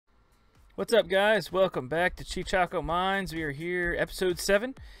What's up, guys? Welcome back to Cheechako Mines. We are here, episode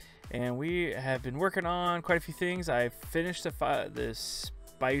 7, and we have been working on quite a few things. I finished the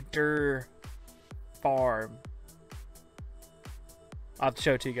spider farm. I'll have to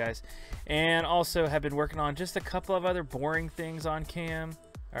show it to you guys. And also have been working on just a couple of other boring things on cam,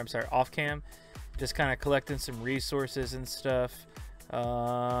 or I'm sorry, off cam. Just kind of collecting some resources and stuff.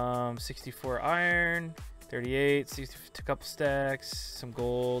 64 iron, 38, 60, a couple stacks, some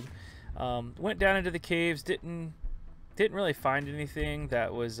gold. Went down into the caves, didn't really find anything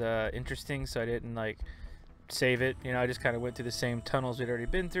that was interesting, so I didn't like save it. You know, I just kind of went through the same tunnels we'd already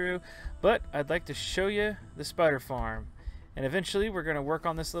been through. But I'd like to show you the spider farm, and eventually we're going to work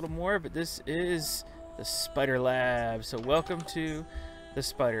on this a little more. But this is the spider lab, so welcome to the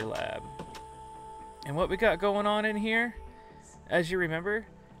spider lab. And what we got going on in here, as you remember,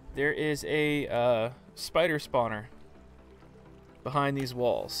 there is a spider spawner behind these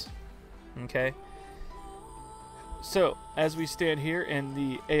walls. Okay, so as we stand here in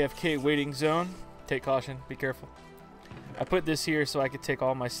the AFK waiting zone, take caution, be careful. I put this here so I could take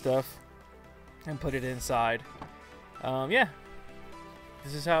all my stuff and put it inside. Yeah,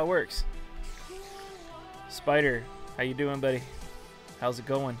 this is how it works. Spider, how you doing, buddy? How's it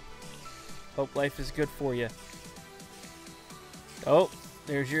going? Hope life is good for you. Oh,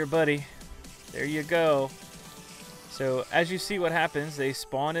 there's your buddy. There you go. So as you see what happens, they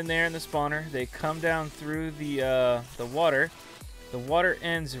spawn in there in the spawner. They come down through the water. The water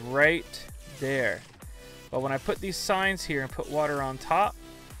ends right there. But when I put these signs here and put water on top,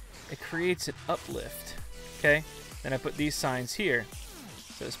 it creates an uplift. Okay? Then I put these signs here.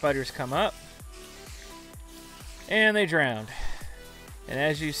 So the spiders come up and they drowned. And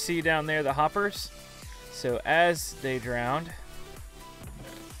as you see down there, the hoppers. So as they drowned,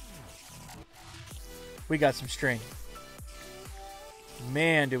 we got some string.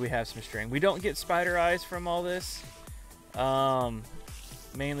 Man, do we have some string. We don't get spider eyes from all this,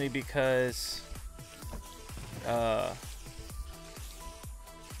 mainly because don't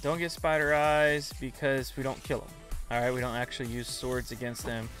get spider eyes because we don't kill them. Alright, we don't actually use swords against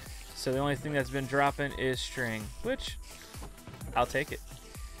them, so the only thing that's been dropping is string, which I'll take it.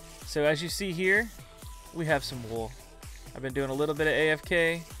 So as you see here, we have some wool. I've been doing a little bit of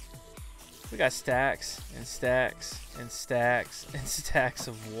AFK. We got stacks and stacks and stacks and stacks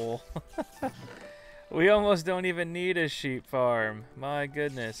of wool. We almost don't even need a sheep farm. My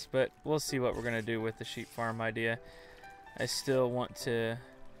goodness. But we'll see what we're going to do with the sheep farm idea. I still want to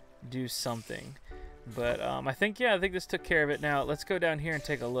do something. But I think this took care of it. Now, let's go down here and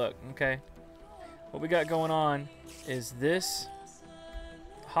take a look, okay? What we got going on is this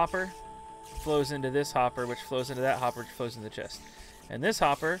hopper flows into this hopper, which flows into that hopper, which flows into the chest. And this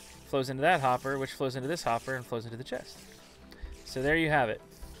hopper flows into that hopper, which flows into this hopper and flows into the chest. So there you have it.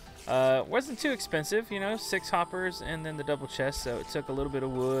 Wasn't too expensive, you know, 6 hoppers and then the double chest, so it took a little bit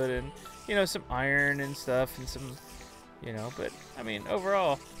of wood and, you know, some iron and stuff and some, you know, but I mean,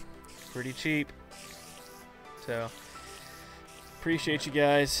 overall, pretty cheap. So, appreciate you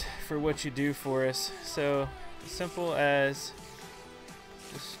guys for what you do for us. So, as simple as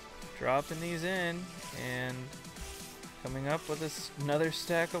just dropping these in and coming up with another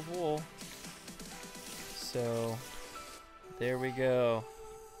stack of wool. So there we go.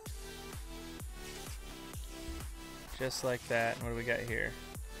 Just like that. And what do we got here?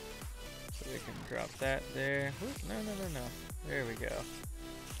 So we can drop that there. Ooh, no. There we go.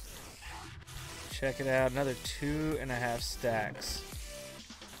 Check it out. Another 2.5 stacks.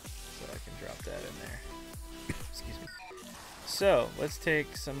 So I can drop that in there. Excuse me. So, let's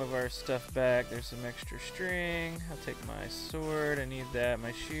take some of our stuff back. There's some extra string. I'll take my sword. I need that.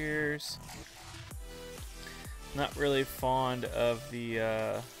 My shears. Not really fond of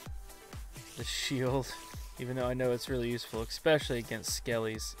the shield, even though I know it's really useful, especially against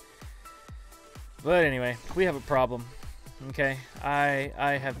skellies. But anyway, we have a problem. Okay,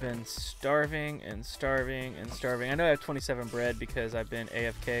 I have been starving and starving and starving. I know I have 27 bread because I've been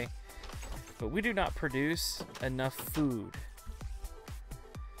AFK, but we do not produce enough food.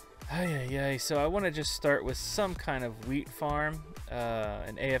 So I want to just start with some kind of wheat farm.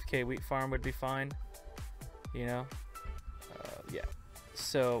 An AFK wheat farm would be fine. You know, yeah.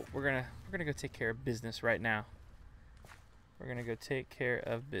 So we're gonna go take care of business right now. We're gonna go take care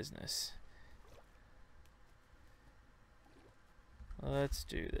of business. Let's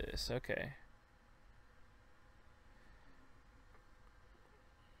do this. Okay.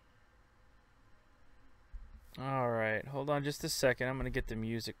 Alright, hold on just a second. I'm going to get the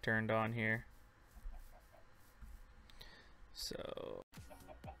music turned on here. So,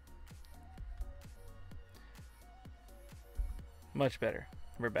 much better.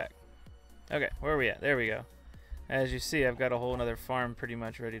 We're back. Okay, where are we at? There we go. As you see, I've got a whole nother farm pretty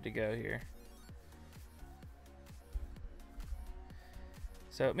much ready to go here.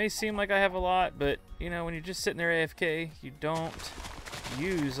 So it may seem like I have a lot, but you know, when you're just sitting there AFK, you don't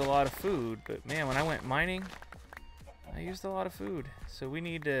use a lot of food. But man, when I went mining, I used a lot of food. So we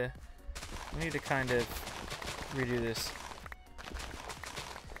need to kind of redo this.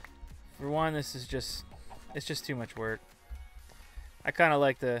 For one, this is just, it's just too much work. I kind of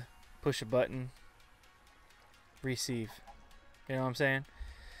like to push a button, receive. You know what I'm saying?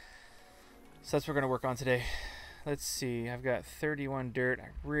 So that's what we're going to work on today. Let's see. I've got 31 dirt. I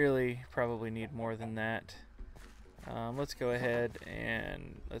really probably need more than that. Let's go ahead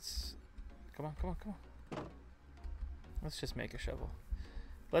and let's... Come on, come on, come on. Let's just make a shovel.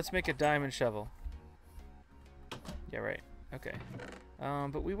 Let's make a diamond shovel. Yeah, right. Okay.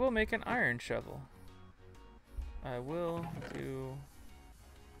 But we will make an iron shovel. I will do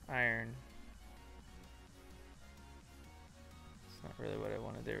iron. It's not really what I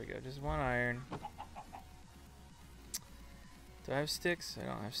wanted. There we go. Just one iron. Do I have sticks? I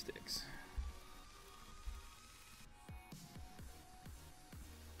don't have sticks.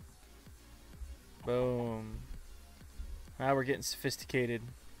 Boom. Now we're getting sophisticated.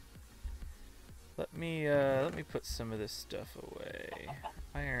 Let me put some of this stuff away.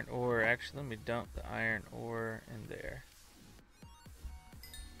 Iron ore. Actually, let me dump the iron ore in there.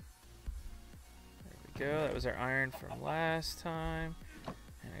 There we go. That was our iron from last time.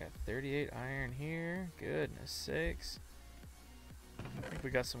 And I got 38 iron here. Goodness sakes. I think we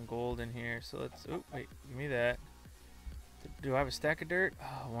got some gold in here. So let's... Oh, wait. Give me that. Do I have a stack of dirt?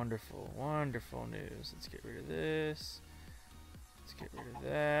 Oh, wonderful. Wonderful news. Let's get rid of this. Let's get rid of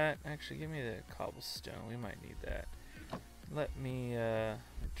that. Actually, give me the cobblestone. We might need that. Let me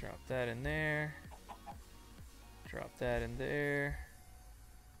drop that in there. Drop that in there.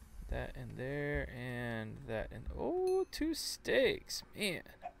 That in there. And that in... Oh, 2 steaks. Man.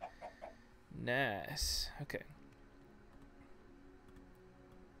 Nice. Okay.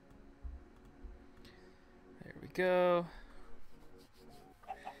 There we go.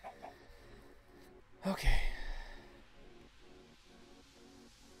 Okay.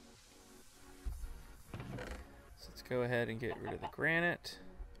 So let's go ahead and get rid of the granite.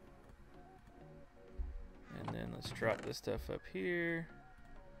 And then let's drop this stuff up here.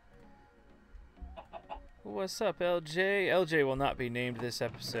 What's up, LJ? LJ will not be named this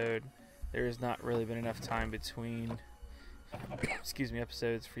episode. There has not really been enough time between excuse me,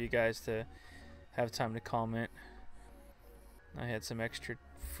 episodes for you guys to have time to comment. I had some extra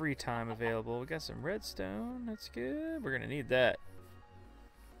free time available. We got some redstone. That's good. We're gonna need that.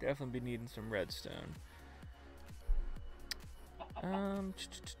 Definitely be needing some redstone. I'm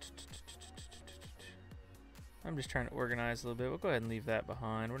just trying to organize a little bit. We'll go ahead and leave that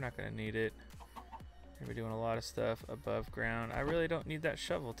behind. We're not gonna need it. We're doing a lot of stuff above ground. I really don't need that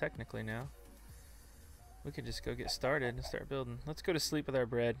shovel technically now. We could just go get started and start building. Let's go to sleep with our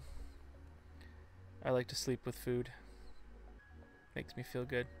bread. I like to sleep with food. Makes me feel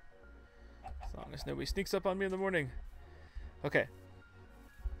good. As long as nobody sneaks up on me in the morning. Okay.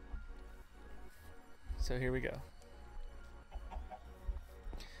 So here we go.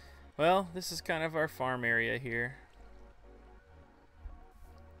 Well, this is kind of our farm area here.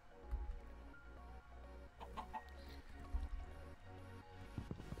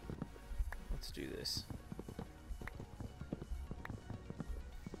 Let's do this.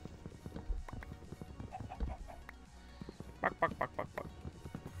 Bark, bark, bark, bark, bark.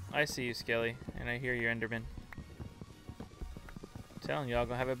 I see you, Skelly, and I hear you, Enderman. I'm telling y'all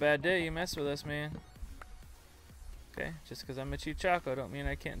gonna have a bad day. You mess with us, man. Okay, just because I'm a Cheechako don't mean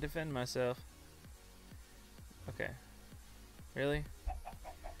I can't defend myself. Okay. Really?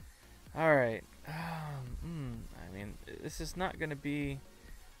 Alright. I mean, this is not gonna be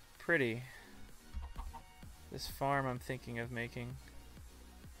pretty. This farm I'm thinking of making.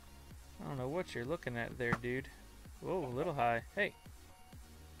 I don't know what you're looking at there, dude. Whoa, a little high. Hey!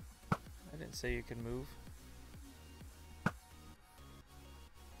 I didn't say you could move.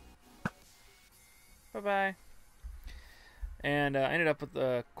 Bye-bye. And I ended up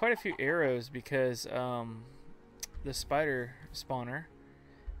with quite a few arrows because the spider spawner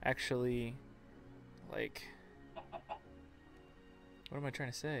actually, like... What am I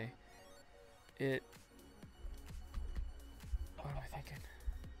trying to say? What am I thinking?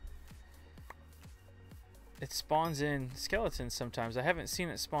 It spawns in skeletons sometimes. I haven't seen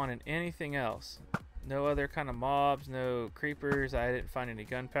it spawn in anything else. No other kind of mobs, no creepers. I didn't find any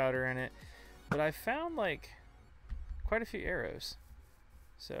gunpowder in it. But I found like quite a few arrows.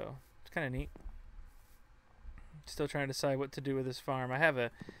 So it's kind of neat. Still trying to decide what to do with this farm. I have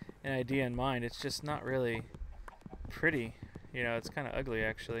a an idea in mind. It's just not really pretty. You know, it's kind of ugly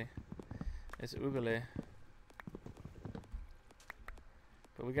actually. It's ugly.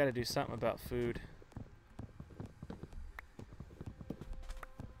 But we got to do something about food.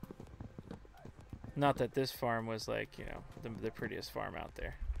 Not that this farm was like, you know, the prettiest farm out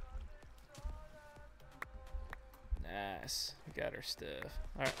there. Nice. We got our stuff.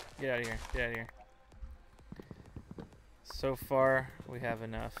 Alright, get out of here. Get out of here. So far, we have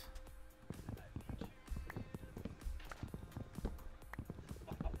enough.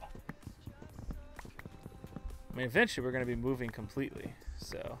 I mean, eventually we're going to be moving completely,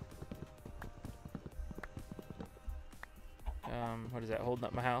 so. What is that, holding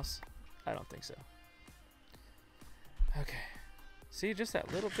up my house? I don't think so. Okay. See, just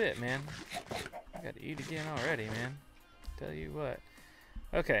that little bit, man. I got to eat again already, man. Tell you what.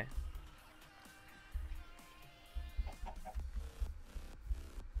 Okay.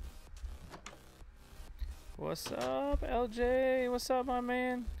 What's up, LJ? What's up, my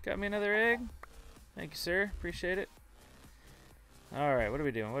man? Got me another egg? Thank you, sir. Appreciate it. Alright, what are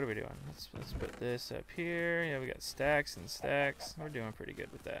we doing? What are we doing? Let's put this up here. Yeah, we got stacks and stacks. We're doing pretty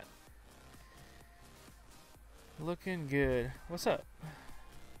good with that. Looking good. What's up?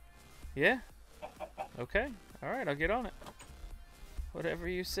 Yeah? Okay. Alright, I'll get on it. Whatever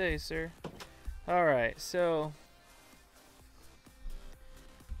you say, sir. Alright, so...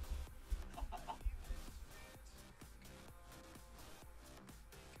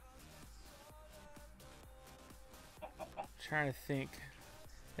 trying to think.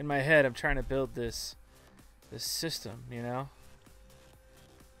 In my head, I'm trying to build this system, you know?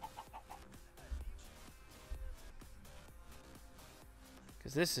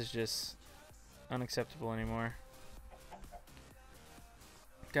 Because this is just unacceptable anymore.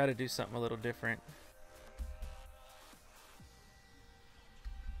 Got to do something a little different.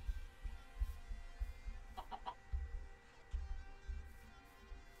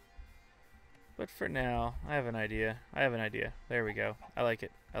 But for now, I have an idea. I have an idea. There we go. I like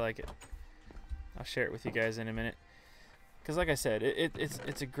it. I like it. I'll share it with you guys in a minute. Because like I said,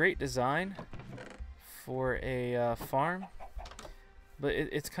 it's a great design for a farm. But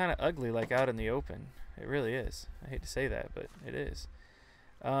it's kind of ugly, like out in the open. It really is. I hate to say that, but it is.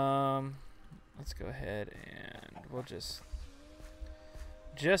 Let's go ahead and we'll just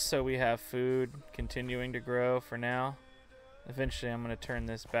so we have food continuing to grow for now. Eventually, I'm going to turn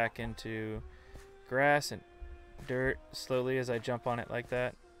this back into grass and dirt slowly as I jump on it like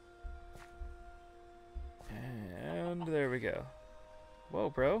that. And there we go. Whoa,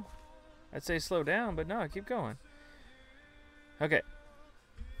 bro. I'd say slow down, but no, keep going. Okay.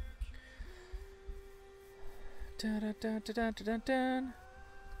 Dun, dun, dun, dun, dun, dun, dun.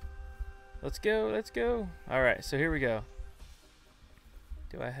 Let's go, let's go. Alright, so here we go.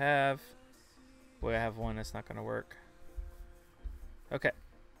 Do I have... Boy, I have one that's not going to work. Okay.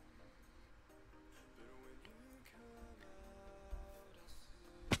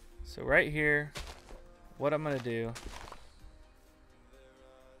 So right here, what I'm going to do...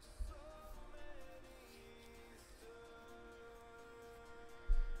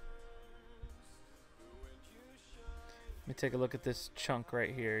 Let me take a look at this chunk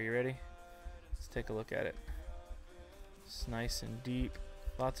right here. You ready? Let's take a look at it. It's nice and deep.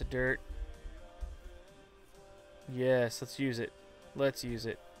 Lots of dirt. Yes, let's use it. Let's use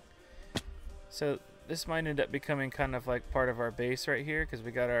it. So this might end up becoming kind of like part of our base right here because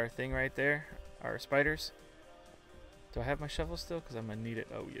we got our thing right there. Our spiders. Do I have my shovel still? Because I'm going to need it.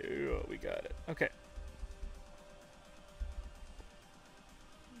 Oh, yeah, we got it. Okay.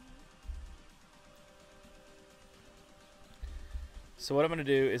 So what I'm going to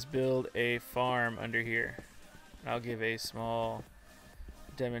do is build a farm under here. I'll give a small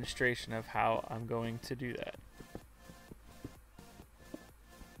demonstration of how I'm going to do that.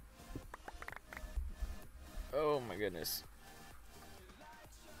 Oh my goodness.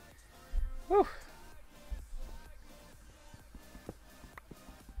 Whew.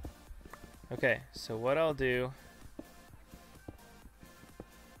 Okay, so what I'll do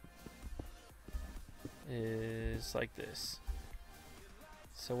is like this.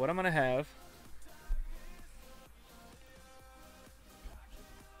 So what I'm going to have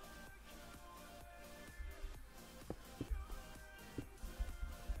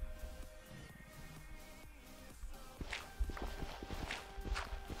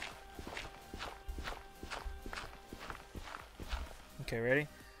okay, ready?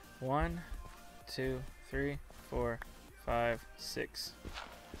 1, 2, 3, 4, 5, 6,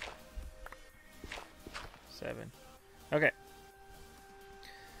 7. Okay.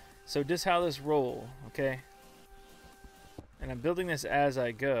 So just how this roll, okay? And I'm building this as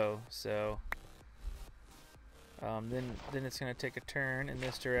I go, so then it's going to take a turn in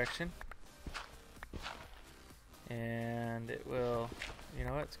this direction. And it will, you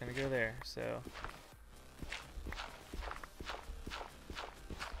know what, it's going to go there, so.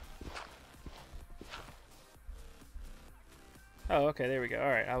 Oh, okay, there we go.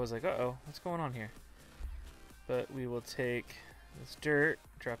 Alright, I was like, uh-oh, what's going on here? But we will take this dirt,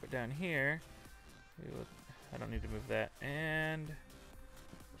 drop it down here. I don't need to move that. And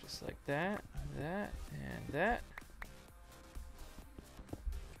just like that, that, and that.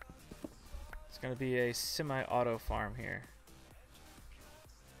 It's going to be a semi-auto farm here.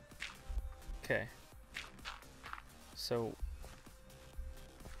 Okay. So,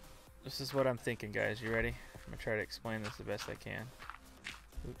 this is what I'm thinking, guys. You ready? I'm going to try to explain this the best I can.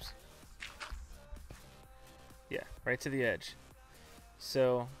 Oops. Yeah, right to the edge.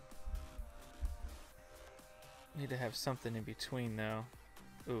 So, need to have something in between, though.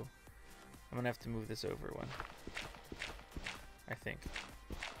 Ooh. I'm going to have to move this over one. I think.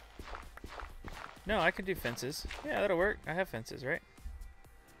 No, I can do fences. Yeah, that'll work. I have fences, right?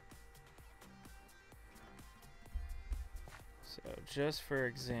 So, just for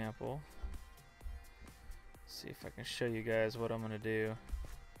example, see if I can show you guys what I'm going to do.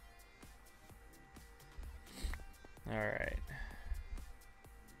 Alright.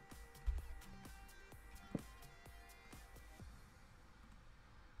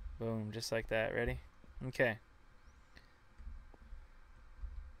 Boom, just like that. Ready? Okay.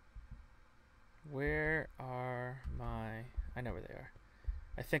 Where are my... I know where they are.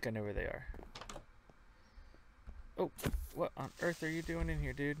 I think I know where they are. Oh, what on earth are you doing in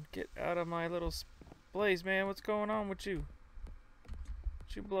here, dude? Get out of my little blaze, man. What's going on with you?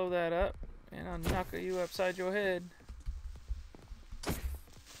 Don't you blow that up, and I'll knock you upside your head.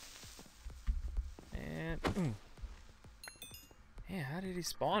 And... Yeah, how did he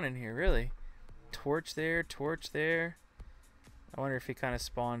spawn in here, really? Torch there, torch there. I wonder if he kind of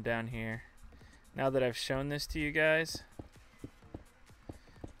spawned down here. Now that I've shown this to you guys,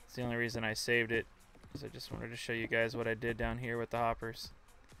 it's the only reason I saved it, is I just wanted to show you guys what I did down here with the hoppers.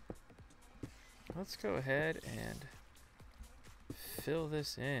 Let's go ahead and fill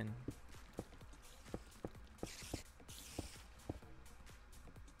this in.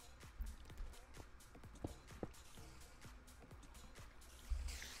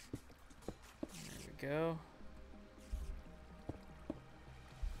 There we go.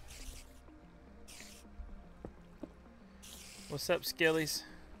 What's up, Skillies?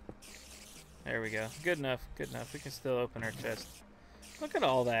 There we go. Good enough. Good enough. We can still open our chest. Look at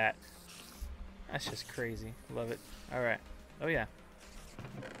all that. That's just crazy. Love it. Alright. Oh, yeah.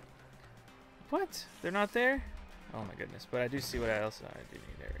 What? They're not there? Oh, my goodness. But I do see what else I do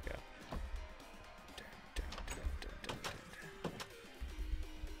need. There we go.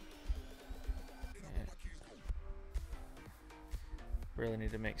 Really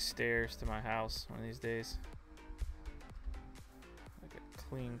need to make stairs to my house one of these days.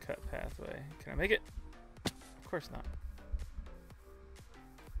 Clean cut pathway. Can I make it? Of course not.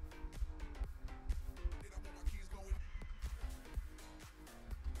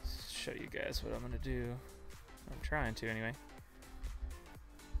 Let's show you guys what I'm gonna do. I'm trying to anyway.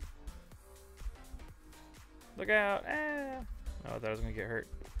 Look out! Ah! Oh, I thought I was gonna get hurt.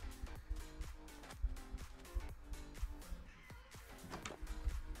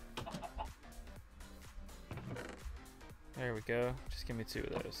 There we go. Just give me 2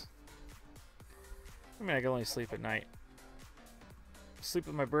 of those. I mean, I can only sleep at night. Sleep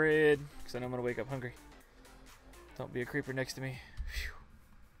with my bread, because I know I'm going to wake up hungry. Don't be a creeper next to me.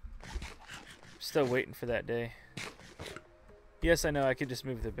 Phew. Still waiting for that day. Yes, I know I could just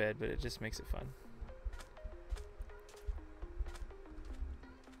move the bed, but it just makes it fun.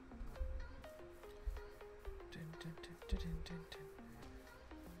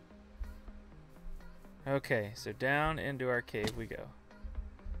 Okay, so down into our cave we go.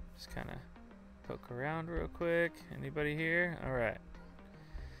 Just kind of poke around real quick. Anybody here? All right.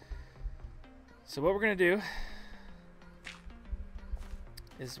 So what we're going to do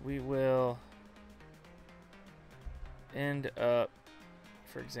is we will end up,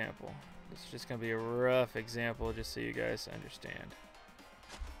 for example, this is just going to be a rough example just so you guys understand.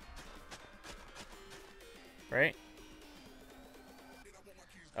 Right?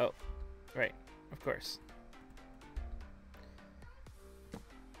 Oh, right. Of course.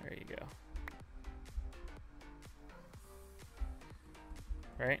 There you go.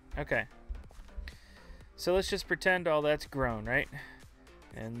 Right? Okay. So let's just pretend all that's grown, right?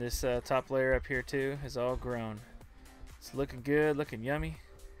 And this top layer up here too is all grown. It's looking good, looking yummy.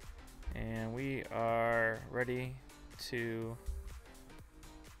 And we are ready to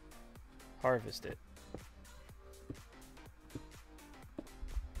harvest it.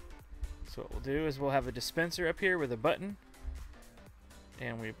 So what we'll do is we'll have a dispenser up here with a button,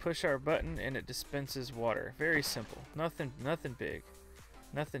 and we push our button and it dispenses water. Very simple. Nothing big.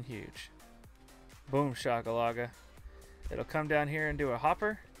 Nothing huge. Boom shakalaka. It'll come down here and do a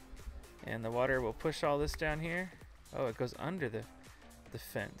hopper, and the water will push all this down here. Oh, it goes under the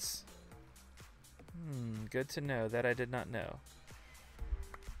fence. Good to know. That I did not know.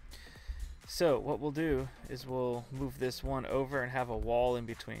 So what we'll do is we'll move this one over and have a wall in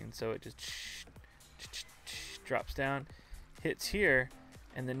between, so it just drops down, hits here,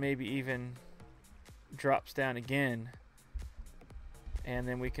 and then maybe even drops down again, and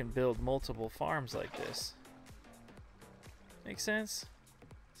then we can build multiple farms like this. Make sense?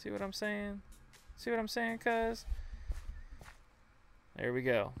 See what I'm saying? See what I'm saying, cuz? There we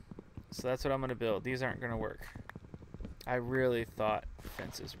go. So that's what I'm gonna build. These aren't gonna work. I really thought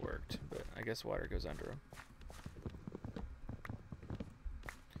fences worked, but I guess water goes under them.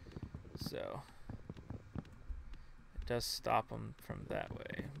 So it does stop them from that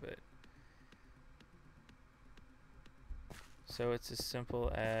way, but so it's as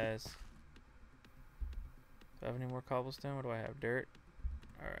simple as, do I have any more cobblestone? What do I have? Dirt?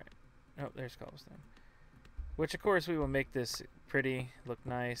 Alright. Nope, there's cobblestone. Which of course we will make this pretty, look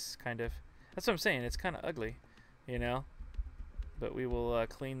nice, kind of. That's what I'm saying, it's kind of ugly, you know? But we will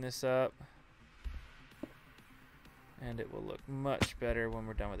clean this up, and it will look much better when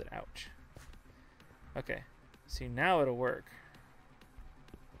we're done with it. Ouch. Okay, see, now it'll work.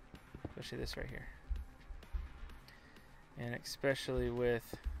 Especially this right here. And especially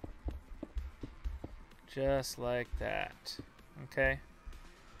with just like that. Okay?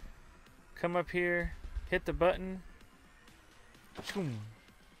 Come up here, hit the button.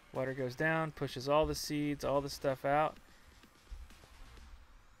 Water goes down, pushes all the seeds, all the stuff out.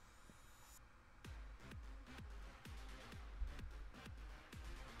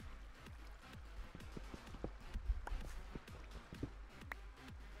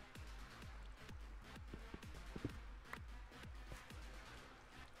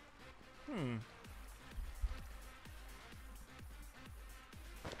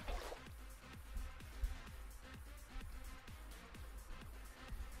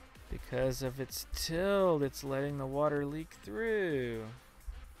 Because of its tilt, it's letting the water leak through.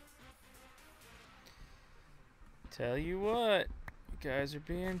 Tell you what, you guys are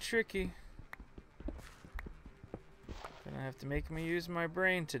being tricky. Gonna have to make me use my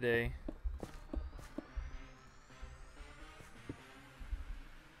brain today.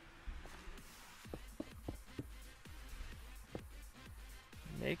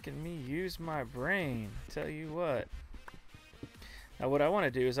 Making me use my brain. Tell you what. Now what I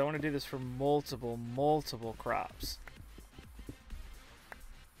want to do is I want to do this for multiple crops.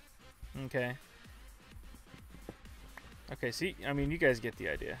 Okay. Okay, see, I mean, you guys get the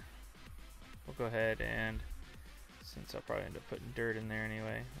idea. We'll go ahead and, since I'll probably end up putting dirt in there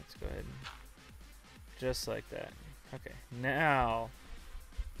anyway, let's go ahead and just like that. Okay, now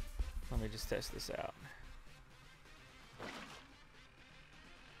let me just test this out.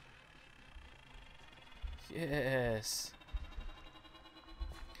 Yes.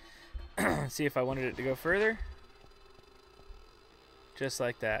 See if I wanted it to go further. Just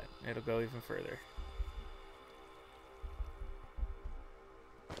like that. It'll go even further.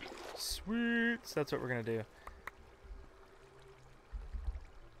 Sweet. So that's what we're going to do.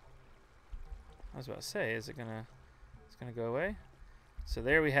 I was about to say, is it going to... It's going to go away? So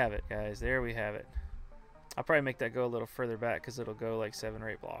there we have it, guys. There we have it. I'll probably make that go a little further back because it'll go like 7 or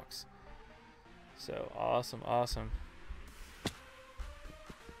 8 blocks. So awesome, awesome.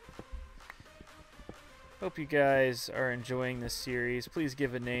 Hope you guys are enjoying this series. Please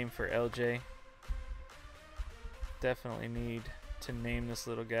give a name for LJ. Definitely need to name this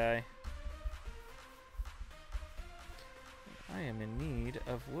little guy. I am in need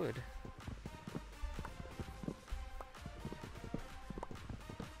of wood.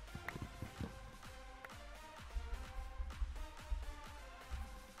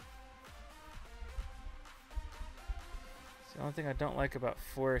 So the only thing I don't like about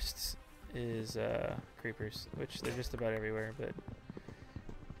forests is creepers, which they're just about everywhere, but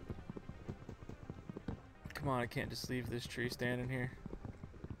come on, I can't just leave this tree standing here.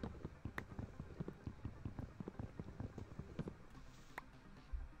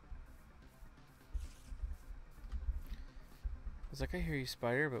 I was like, I hear you,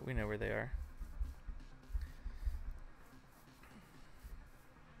 spider, but we know where they are.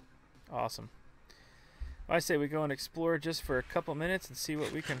 Awesome. I say we go and explore just for a couple minutes and see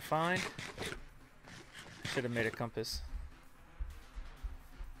what we can find. Should have made a compass.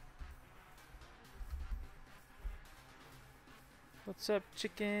 What's up,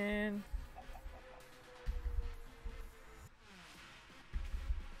 chicken?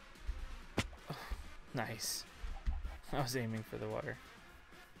 Oh, nice. I was aiming for the water.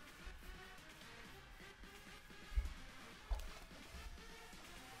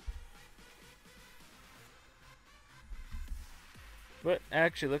 But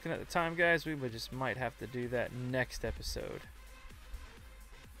actually, looking at the time, guys, we just might have to do that next episode.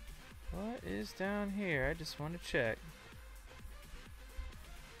 What is down here? I just want to check.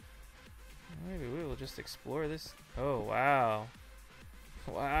 Maybe we will just explore this. Oh, wow.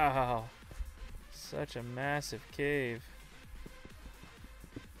 Wow. Such a massive cave.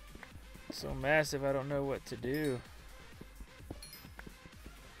 So massive, I don't know what to do.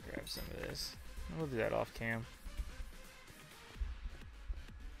 Grab some of this. We'll do that off cam.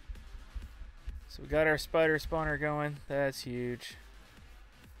 So we got our spider spawner going. That's huge.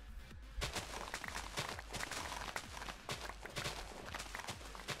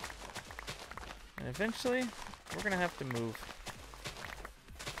 And eventually, we're going to have to move.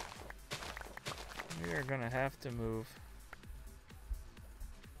 We are going to have to move.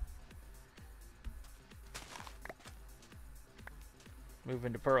 Move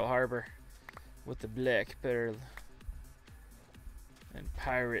into Pearl Harbor with the Black Pearl and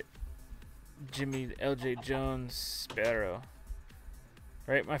pirate Jimmy L.J. Jones Sparrow.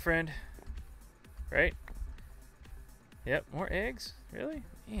 Right, my friend? Right? Yep, more eggs? Really?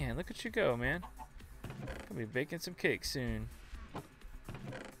 Man, look at you go, man. I'll be baking some cake soon.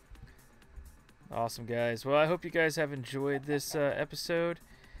 Awesome, guys. Well, I hope you guys have enjoyed this episode.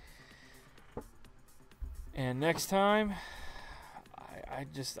 And next time,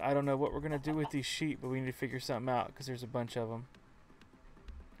 I don't know what we're going to do with these sheep, but we need to figure something out because there's a bunch of them.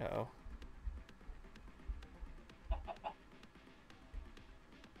 Uh-oh.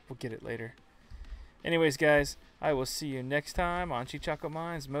 We'll get it later. Anyways, guys, I will see you next time on Cheechako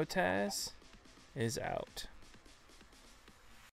Mines. MoeTAS is out.